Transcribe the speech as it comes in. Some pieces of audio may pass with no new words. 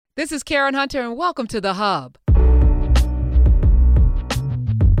This is Karen Hunter, and welcome to The Hub.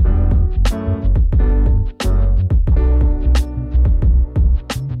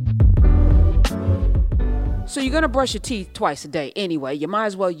 So you're going to brush your teeth twice a day anyway. You might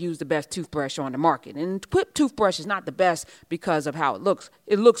as well use the best toothbrush on the market. And Quip toothbrush is not the best because of how it looks.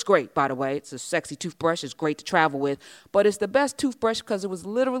 It looks great, by the way. It's a sexy toothbrush. It's great to travel with. But it's the best toothbrush because it was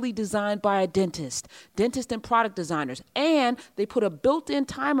literally designed by a dentist and product designers. And they put a built-in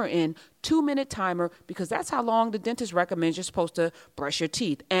timer in, 2-minute timer, because that's how long the dentist recommends you're supposed to brush your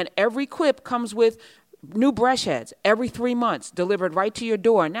teeth. And every Quip comes with new brush heads every 3 months, delivered right to your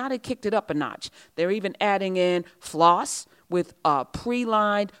door. Now they kicked it up a notch. They're even adding in floss with a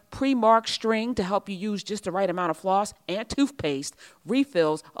pre-lined, pre-marked string to help you use just the right amount of floss, and toothpaste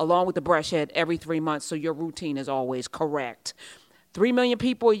refills along with the brush head every 3 months, so your routine is always correct. 3 million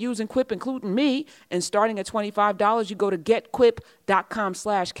people are using Quip, including me, and starting at $25, you go to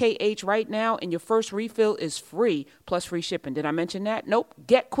getquip.com/KH right now, and your first refill is free, plus free shipping. Did I mention that? Nope.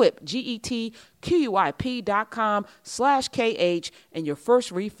 GetQuip, GetQuip.com/KH, and your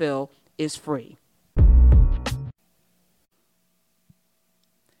first refill is free.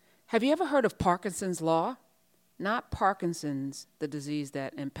 Have you ever heard of Parkinson's law? Not Parkinson's, the disease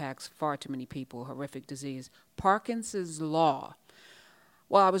that impacts far too many people, horrific disease. Parkinson's law.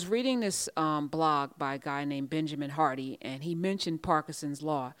 Well, I was reading this blog by a guy named Benjamin Hardy, and he mentioned Parkinson's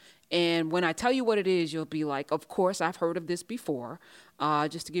law. And when I tell you what it is, you'll be like, of course, I've heard of this before.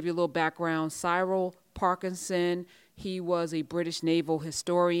 Just to give you a little background, Cyril Parkinson, he was a British naval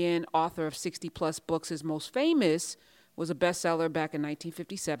historian, author of 60-plus books. His most famous was a bestseller back in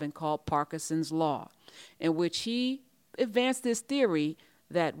 1957 called Parkinson's Law, in which he advanced this theory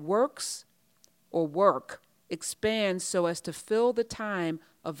that work expands so as to fill the time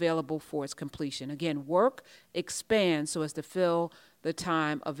available for its completion. Again, work expands so as to fill the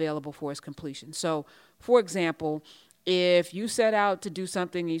time available for its completion. So, for example, if you set out to do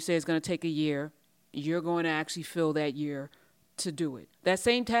something and you say it's going to take a year, you're going to actually fill that year to do it. That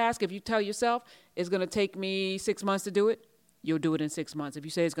same task, if you tell yourself it's going to take me 6 months to do it, you'll do it in 6 months. If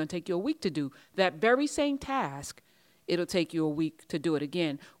you say it's going to take you a week to do that very same task, it'll take you a week to do it.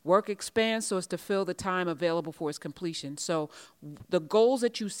 Again, work expands so as to fill the time available for its completion. So the goals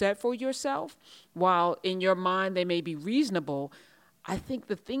that you set for yourself, while in your mind they may be reasonable, I think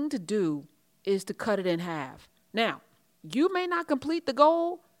the thing to do is to cut it in half. Now, you may not complete the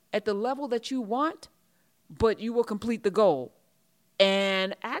goal at the level that you want, but you will complete the goal.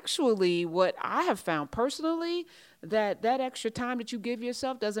 And actually, what I have found personally, that extra time that you give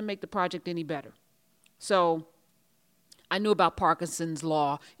yourself doesn't make the project any better. So I knew about Parkinson's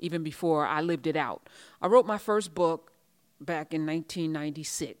law even before I lived it out. I wrote my first book back in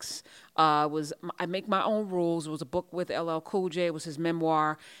 1996. I Make My Own Rules. It was a book with LL Cool J. It was his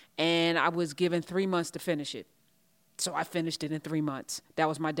memoir, and I was given 3 months to finish it. So I finished it in 3 months. That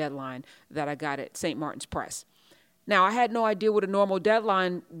was my deadline that I got at St. Martin's Press. Now, I had no idea what a normal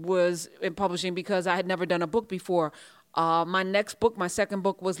deadline was in publishing because I had never done a book before. My next book, my second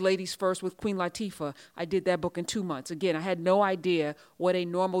book, was Ladies First with Queen Latifah. I did that book in 2 months. Again, I had no idea what a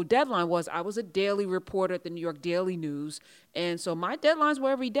normal deadline was. I was a daily reporter at the New York Daily News, and so my deadlines were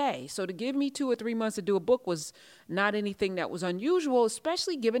every day. So to give me 2 or 3 months to do a book was not anything that was unusual,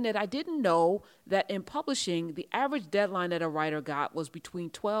 especially given that I didn't know that in publishing, the average deadline that a writer got was between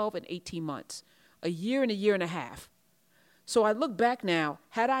 12 and 18 months, a year and a half. So I look back now,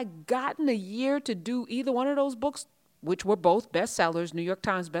 had I gotten a year to do either one of those books, which were both bestsellers, New York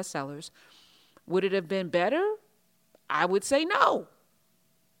Times bestsellers, would it have been better? I would say no.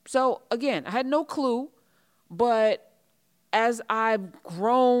 So again, I had no clue, but as I've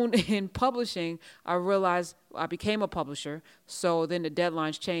grown in publishing, I realized I became a publisher. So then the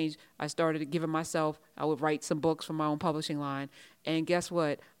deadlines changed. I started giving myself, I would write some books for my own publishing line. And guess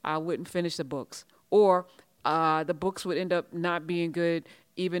what? I wouldn't finish the books. Or the books would end up not being good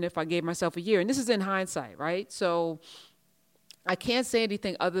even if I gave myself a year. And this is in hindsight, right? So I can't say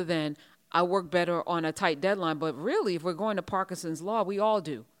anything other than I work better on a tight deadline. But really, if we're going to Parkinson's law, we all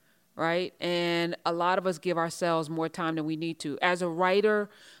do, right? And a lot of us give ourselves more time than we need to. As a writer,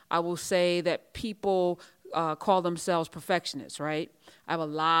 I will say that people call themselves perfectionists, right? I have a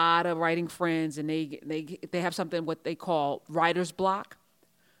lot of writing friends, and they have something what they call writer's block.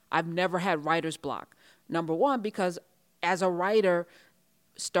 I've never had writer's block. Number one, because as a writer,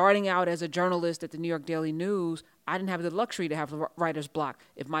 starting out as a journalist at the New York Daily News, I didn't have the luxury to have a writer's block.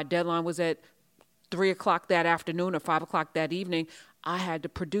 If my deadline was at 3 o'clock that afternoon or 5 o'clock that evening, I had to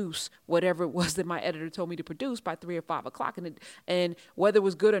produce whatever it was that my editor told me to produce by 3 or 5 o'clock. And whether it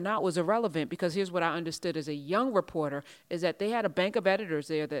was good or not was irrelevant, because here's what I understood as a young reporter is that they had a bank of editors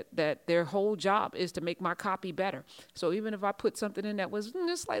there that their whole job is to make my copy better. So even if I put something in that was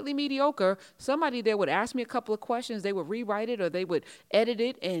slightly mediocre, somebody there would ask me a couple of questions, they would rewrite it or they would edit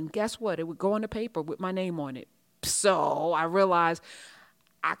it, and guess what? It would go on the paper with my name on it. So I realized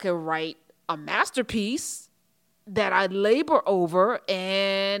I could write a masterpiece that I labor over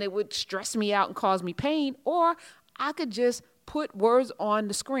and it would stress me out and cause me pain, or I could just put words on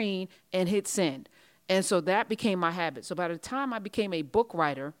the screen and hit send. And so that became my habit. So by the time I became a book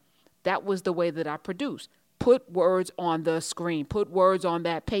writer, that was the way that I produced. Put words on the screen, put words on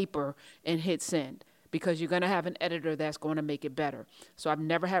that paper and hit send, because you're going to have an editor that's going to make it better. So I've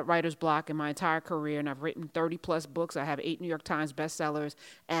never had writer's block in my entire career, and I've written 30 plus books. I have 8 New York Times bestsellers,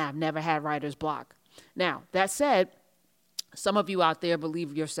 and I've never had writer's block. Now, that said, some of you out there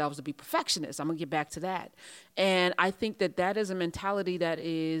believe yourselves to be perfectionists. I'm going to get back to that. And I think that is a mentality that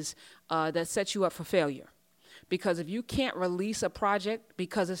that sets you up for failure. Because if you can't release a project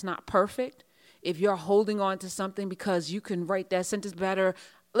because it's not perfect, if you're holding on to something because you can write that sentence better,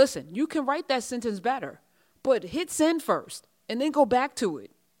 listen, you can write that sentence better, but hit send first and then go back to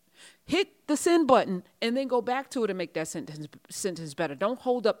it. Hit the send button and then go back to it and make that sentence better. Don't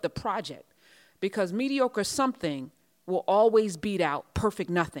hold up the project, because mediocre something will always beat out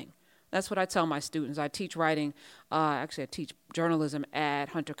perfect nothing. That's what I tell my students. I teach writing. Actually, I teach journalism at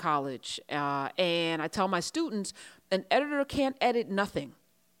Hunter College. And I tell my students, an editor can't edit nothing.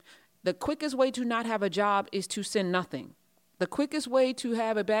 The quickest way to not have a job is to send nothing. The quickest way to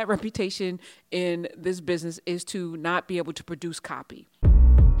have a bad reputation in this business is to not be able to produce copy.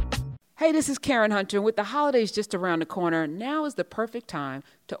 Hey, this is Karen Hunter, and with the holidays just around the corner, now is the perfect time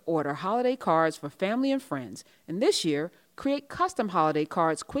to order holiday cards for family and friends. And this year, create custom holiday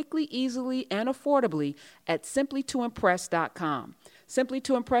cards quickly, easily, and affordably at simplytoimpress.com.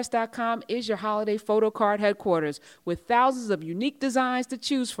 Simplytoimpress.com is your holiday photo card headquarters with thousands of unique designs to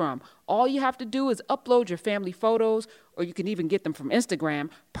choose from. All you have to do is upload your family photos, or you can even get them from Instagram,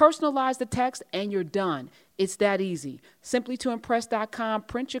 personalize the text, and you're done. It's that easy. Simplytoimpress.com,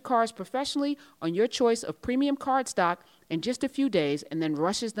 print your cards professionally on your choice of premium cardstock in just a few days, and then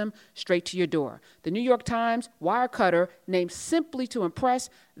rushes them straight to your door. The New York Times Wirecutter named Simply to Impress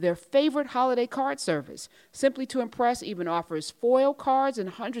their favorite holiday card service. Simply to Impress even offers foil cards and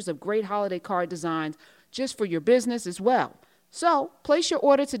hundreds of great holiday card designs just for your business as well. So place your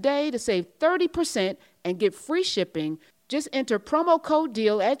order today to save 30% and get free shipping. Just enter promo code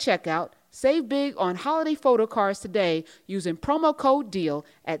DEAL at checkout. Save big on holiday photo cards today using promo code DEAL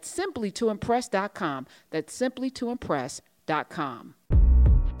at simplytoimpress.com. That's simplytoimpress.com.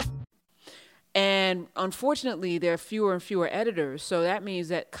 And unfortunately, there are fewer and fewer editors, so that means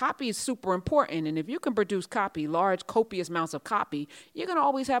that copy is super important. And if you can produce copy, large, copious amounts of copy, you're going to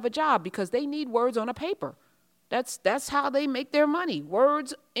always have a job, because they need words on a paper. That's how they make their money.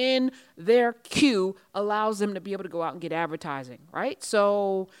 Words in their queue allows them to be able to go out and get advertising, right?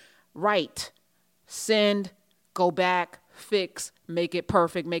 So write, send, go back, fix, make it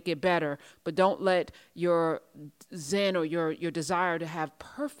perfect, make it better. But don't let your zen or your desire to have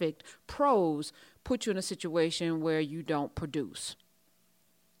perfect prose put you in a situation where you don't produce.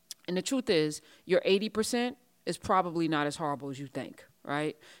 And the truth is, your 80% is probably not as horrible as you think,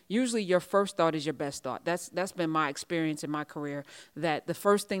 right? Usually your first thought is your best thought. That's been my experience in my career, that the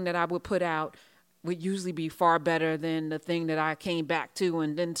first thing that I would put out would usually be far better than the thing that I came back to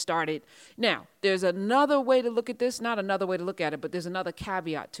and then started. Now, there's another way to look at this, not another way to look at it, but there's another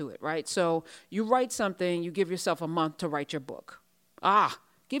caveat to it, right? So you write something, you give yourself a month to write your book.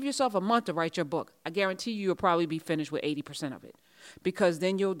 Give yourself a month to write your book. I guarantee you'll probably be finished with 80% of it, because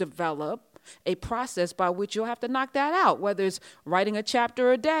then you'll develop a process by which you'll have to knock that out, whether it's writing a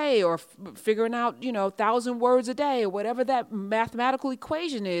chapter a day or figuring out, 1,000 words a day or whatever that mathematical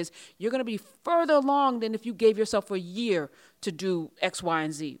equation is. You're going to be further along than if you gave yourself a year to do X, Y,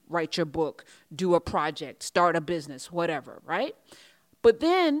 and Z, write your book, do a project, start a business, whatever, right? But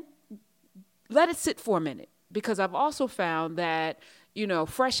then let it sit for a minute, because I've also found that,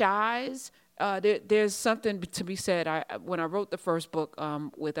 fresh eyes, there's something to be said. When I wrote the first book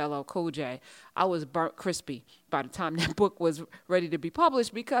with LL Cool J, I was burnt crispy by the time that book was ready to be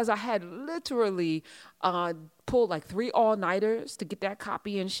published, because I had literally pulled like 3 all-nighters to get that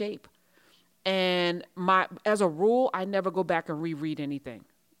copy in shape. And as a rule, I never go back and reread anything,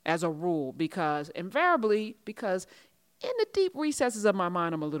 as a rule, because in the deep recesses of my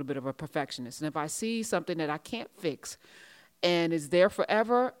mind, I'm a little bit of a perfectionist. And if I see something that I can't fix, and it's there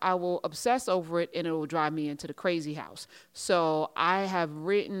forever, I will obsess over it and it will drive me into the crazy house. So I have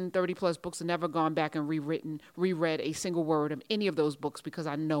written 30 plus books and never gone back and reread a single word of any of those books because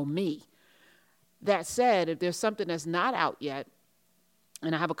I know me. That said, if there's something that's not out yet,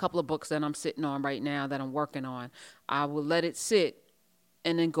 and I have a couple of books that I'm sitting on right now that I'm working on, I will let it sit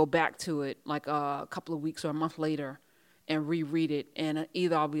and then go back to it like a couple of weeks or a month later and reread it. And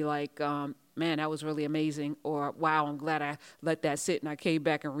either I'll be like, man, that was really amazing, or wow, I'm glad I let that sit and I came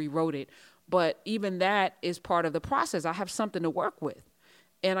back and rewrote it. But even that is part of the process. I have something to work with.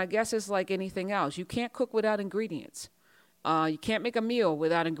 And I guess it's like anything else. You can't cook without ingredients. You can't make a meal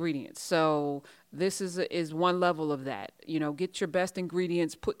without ingredients. So this is one level of that. Get your best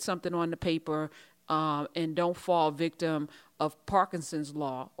ingredients, put something on the paper, and don't fall victim of Parkinson's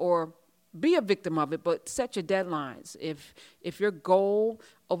law, or be a victim of it, but set your deadlines. If your goal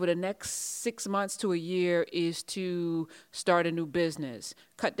over the next 6 months to a year is to start a new business,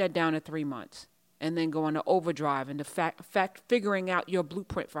 cut that down to 3 months, and then go into overdrive and figuring out your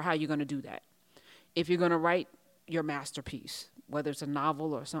blueprint for how you're going to do that. If you're going to write your masterpiece, whether it's a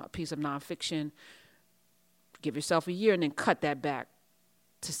novel or a piece of nonfiction, give yourself a year and then cut that back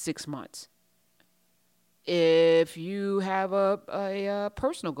to 6 months. If you have a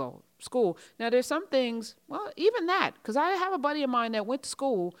personal goal, school. Now, there's some things, well, even that, because I have a buddy of mine that went to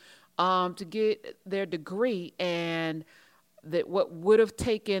school to get their degree, and that what would have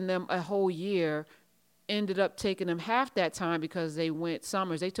taken them a whole year ended up taking them half that time because they went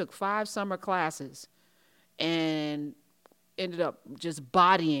summers. They took 5 summer classes and ended up just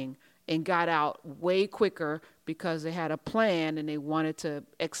bodying and got out way quicker because they had a plan and they wanted to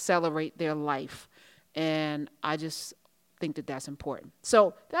accelerate their life. And I just think that that's important.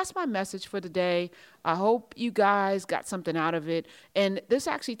 So that's my message for today. I hope you guys got something out of it. And this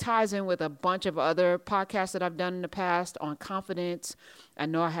actually ties in with a bunch of other podcasts that I've done in the past on confidence. I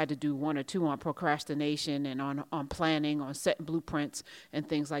know I had to do 1 or 2 on procrastination and on planning, on setting blueprints and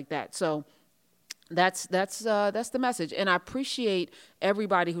things like that. So that's the message. And I appreciate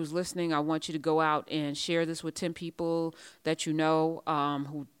everybody who's listening. I want you to go out and share this with 10 people that you know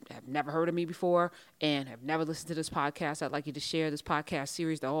who have never heard of me before and have never listened to this podcast. I'd like you to share this podcast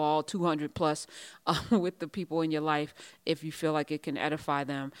series to all 200 plus with the people in your life if you feel like it can edify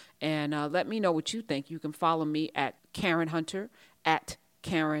them. And let me know what you think. You can follow me at Karen Hunter, at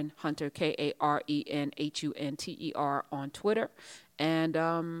Karen Hunter, KarenHunter on Twitter. And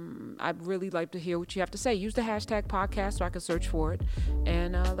I'd really like to hear what you have to say. Use the hashtag podcast so I can search for it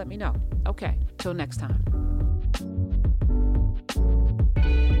and let me know. Okay, till next time.